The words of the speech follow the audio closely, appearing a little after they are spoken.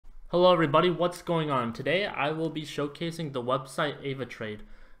Hello everybody, what's going on? Today I will be showcasing the website AVATrade.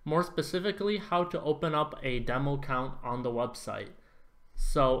 More specifically, how to open up a demo account on the website.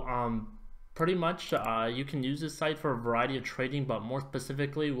 So pretty much you can use this site for a variety of trading, but more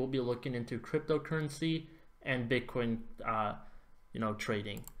specifically we'll be looking into cryptocurrency and Bitcoin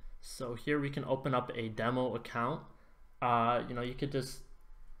trading. So here we can open up a demo account. You could just,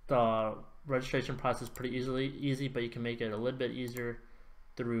 the registration process is pretty easy, but you can make it a little bit easier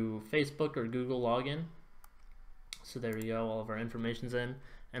through Facebook or Google login. So there we go, all of our information's in,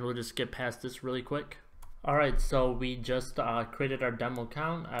 and we'll just get past this really quick. Alright, so we just created our demo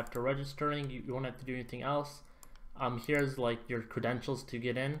account. After registering, you won't have to do anything else. Here's like your credentials to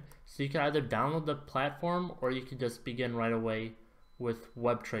get in. So you can either download the platform or you can just begin right away with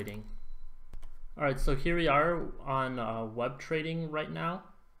web trading. Alright, so here we are on web trading right now.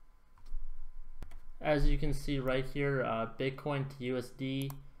 As you can see right here, Bitcoin to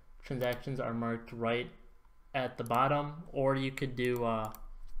USD transactions are marked right at the bottom, or you could do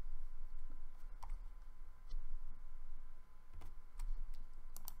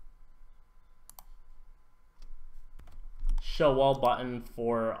show all button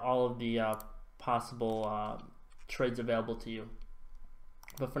for all of the possible trades available to you.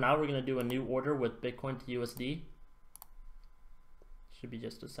 But for now, we're going to do a new order with Bitcoin to USD. Should be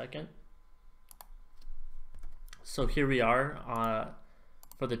just a second. So here we are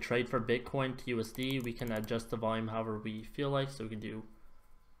for the trade for Bitcoin to USD. We can adjust the volume however we feel like. So we can do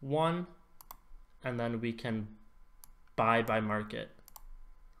 1, and then we can buy by market.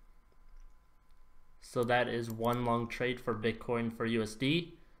 So that is one long trade for Bitcoin for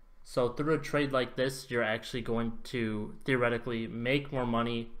USD. So through a trade like this, you're actually going to theoretically make more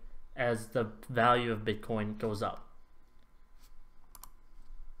money as the value of Bitcoin goes up.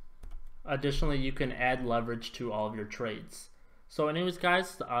 Additionally, you can add leverage to all of your trades. So anyways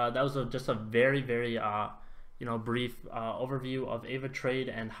guys, that was just a very brief overview of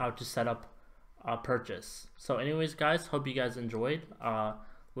AVATrade and how to set up a purchase. So anyways guys, hope you guys enjoyed.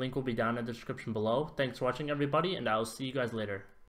 Link will be down in the description below. Thanks for watching everybody, and I'll see you guys later.